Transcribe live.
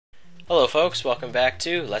Hello folks, welcome back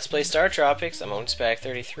to Let's Play StarTropics. I'm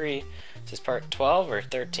OwnSpag33. This is part 12 or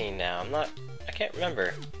 13 now. I can't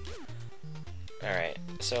remember. Alright,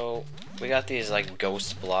 so we got these like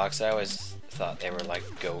ghost blocks. I always thought they were like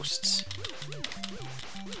ghosts.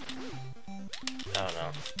 I don't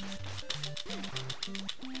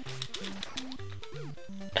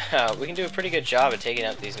know. We can do a pretty good job of taking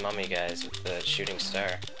out these mummy guys with the shooting star.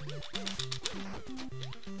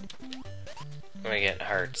 I'm gonna get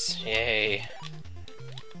hearts. Yay.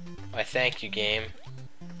 Why, thank you, game.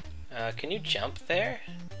 Can you jump there?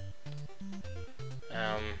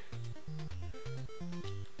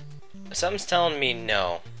 Something's telling me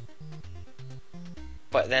no.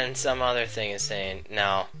 But then some other thing is saying,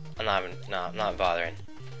 no, I'm not bothering.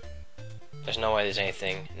 There's no way there's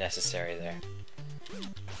anything necessary there.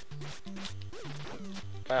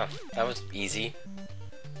 Wow, that was easy.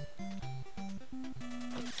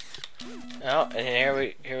 Oh, and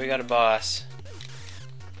here we got a boss.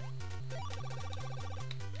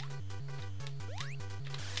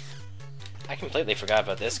 I completely forgot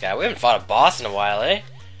about this guy. We haven't fought a boss in a while, eh?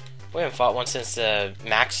 We haven't fought one since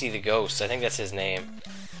Maxie the Ghost. I think that's his name.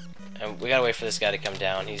 And we gotta wait for this guy to come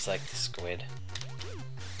down. He's like the squid.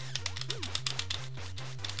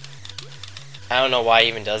 I don't know why he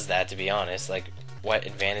even does that, to be honest. Like, what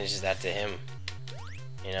advantage is that to him?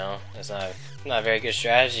 You know, that's not a very good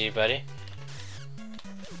strategy, buddy.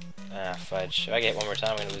 Ah, fudge. If I get it one more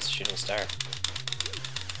time, I'm gonna lose the shooting star.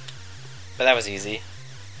 But that was easy.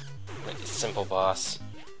 Simple boss.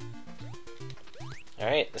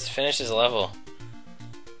 Alright, let's finish this level.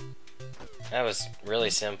 That was really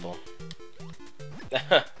simple.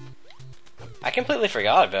 I completely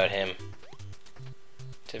forgot about him,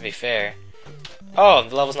 to be fair. Oh,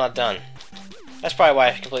 the level's not done. That's probably why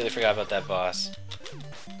I completely forgot about that boss.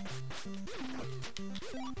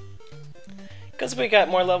 Because we got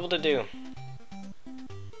more level to do.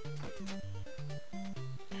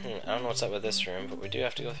 I don't know what's up with this room, but we do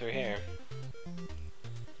have to go through here.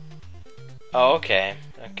 Oh, okay.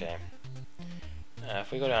 Okay.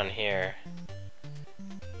 If we go down here...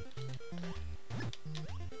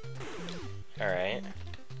 Alright.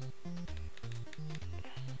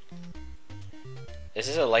 Is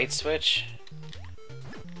this a light switch?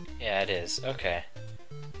 Yeah, it is. Okay.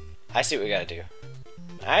 I see what we gotta do.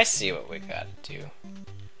 I see what we gotta do.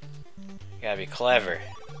 We gotta be clever.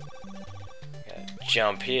 We gotta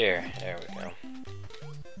jump here. There we go.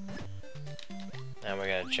 Now we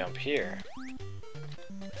gotta jump here.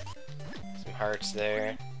 Some hearts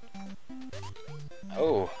there.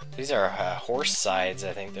 Oh, these are horse sides,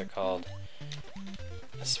 I think they're called.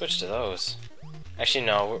 Let's switch to those. Actually,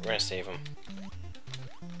 no, we're gonna save them.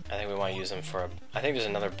 I think we want to use them for a... I think there's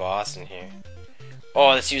another boss in here. Oh,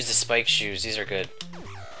 let's use the spike shoes. These are good.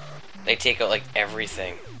 They take out, like,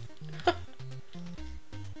 everything.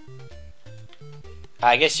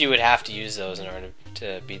 I guess you would have to use those in order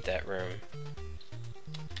to beat that room.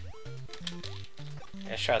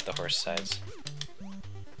 Let's try out the horse sides.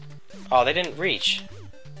 Oh, they didn't reach.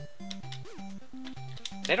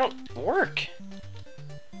 They don't work.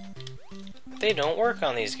 They don't work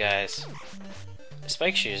on these guys.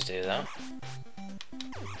 Spike shoes do, though.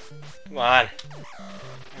 Come on.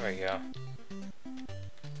 There we go.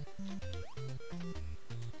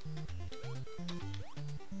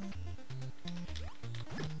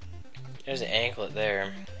 There's an anklet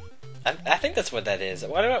there. I think that's what that is. I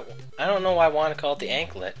don't know why I want to call it the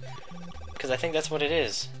anklet. Because I think that's what it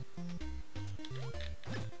is.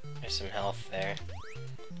 There's some health there.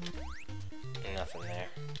 Nothing there.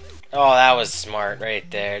 Oh, that was smart right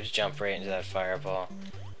there. Just jump right into that fireball.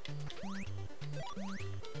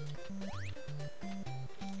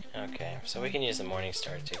 Okay, so we can use the morning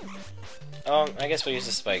star too. Oh, I guess we'll use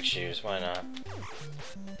the spike shoes. Why not?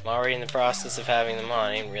 I'm already in the process of having them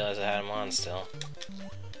on. I didn't realize I had them on still.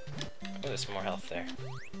 Oh, there's some more health there.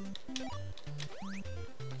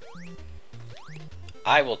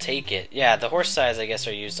 I will take it. Yeah, the horse sides, I guess,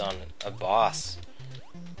 are used on a boss.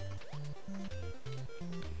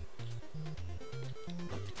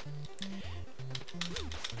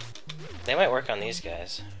 They might work on these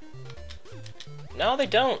guys. No, they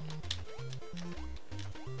don't.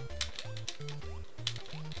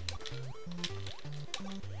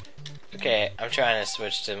 Okay, I'm trying to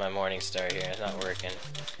switch to my morning star here. It's not working.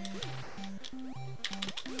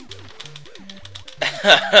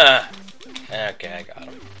 Okay, I got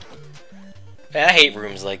him. Man, I hate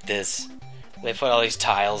rooms like this. They put all these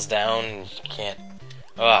tiles down and you can't...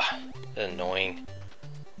 Ugh, that's annoying.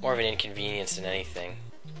 More of an inconvenience than anything.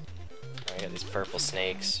 I got these purple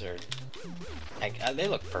snakes, or... they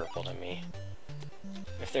look purple to me.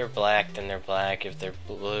 If they're black, then they're black. If they're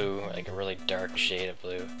blue, like a really dark shade of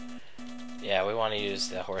blue. Yeah, we want to use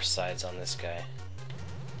the horse sides on this guy.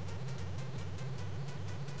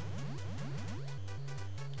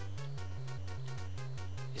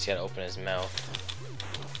 He's got to open his mouth.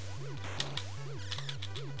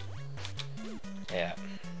 Yeah.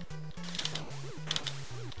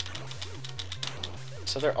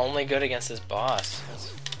 So they're only good against this boss.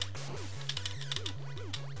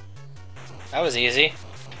 That was easy.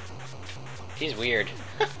 He's weird.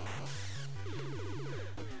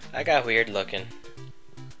 I got weird looking.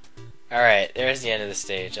 Alright, there's the end of the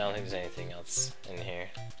stage. I don't think there's anything else in here.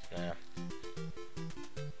 No.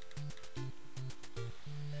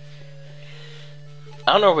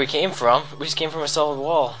 I don't know where we came from. We just came from a solid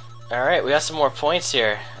wall. Alright, we got some more points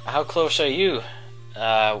here. How close are you?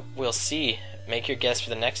 We'll see. Make your guess for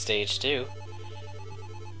the next stage, too.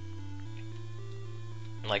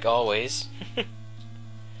 Like always.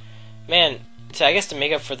 Man, I guess to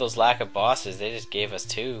make up for those lack of bosses, they just gave us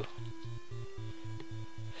 2.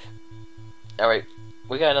 Alright,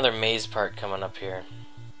 we got another maze part coming up here.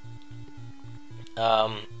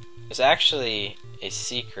 It's actually a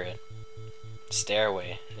secret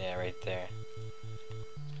stairway. Yeah, right there.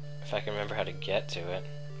 If I can remember how to get to it.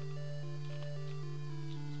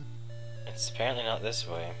 It's apparently not this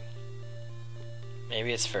way.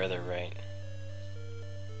 Maybe it's further right.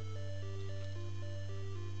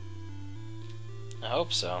 I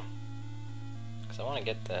hope so. Because I want to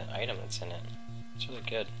get the item that's in it. It's really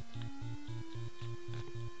good.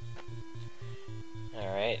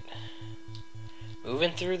 Alright.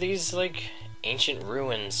 Moving through these, like, ancient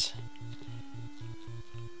ruins.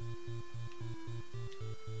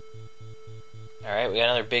 Alright, we got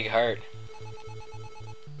another big heart.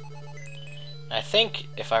 I think,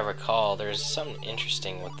 if I recall, there's something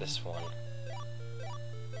interesting with this one.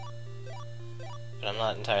 But I'm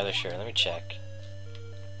not entirely sure. Let me check.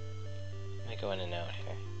 Let me go in and out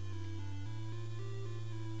here.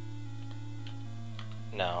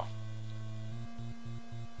 No.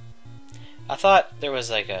 I thought there was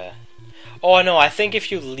like a... Oh no, I think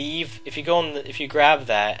if you leave, if you grab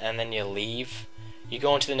that and then you leave, you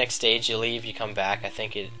go into the next stage, you leave, you come back, I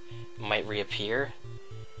think it might reappear.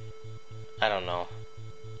 I don't know.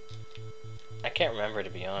 I can't remember, to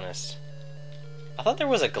be honest. I thought there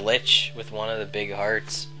was a glitch with one of the big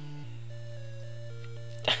hearts.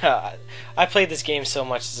 I played this game so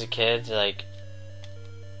much as a kid, like,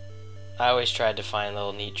 I always tried to find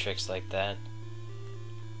little neat tricks like that.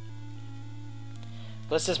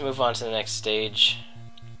 Let's just move on to the next stage.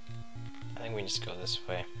 I think we can just go this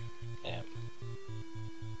way. Yeah.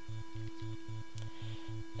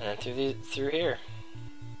 And then through here.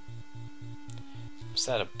 Is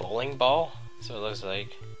that a bowling ball? That's what it looks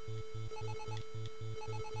like.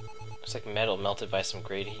 Looks like metal melted by some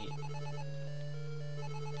great heat.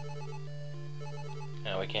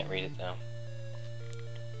 No, we can't read it though.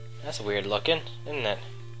 That's weird looking, isn't it?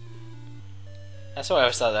 That's why I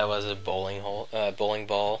always thought that was a bowling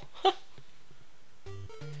ball.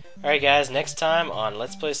 Alright guys, next time on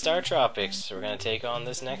Let's Play StarTropics, we're going to take on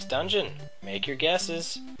this next dungeon. Make your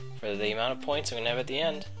guesses for the amount of points we're going to have at the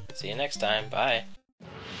end. See you next time. Bye.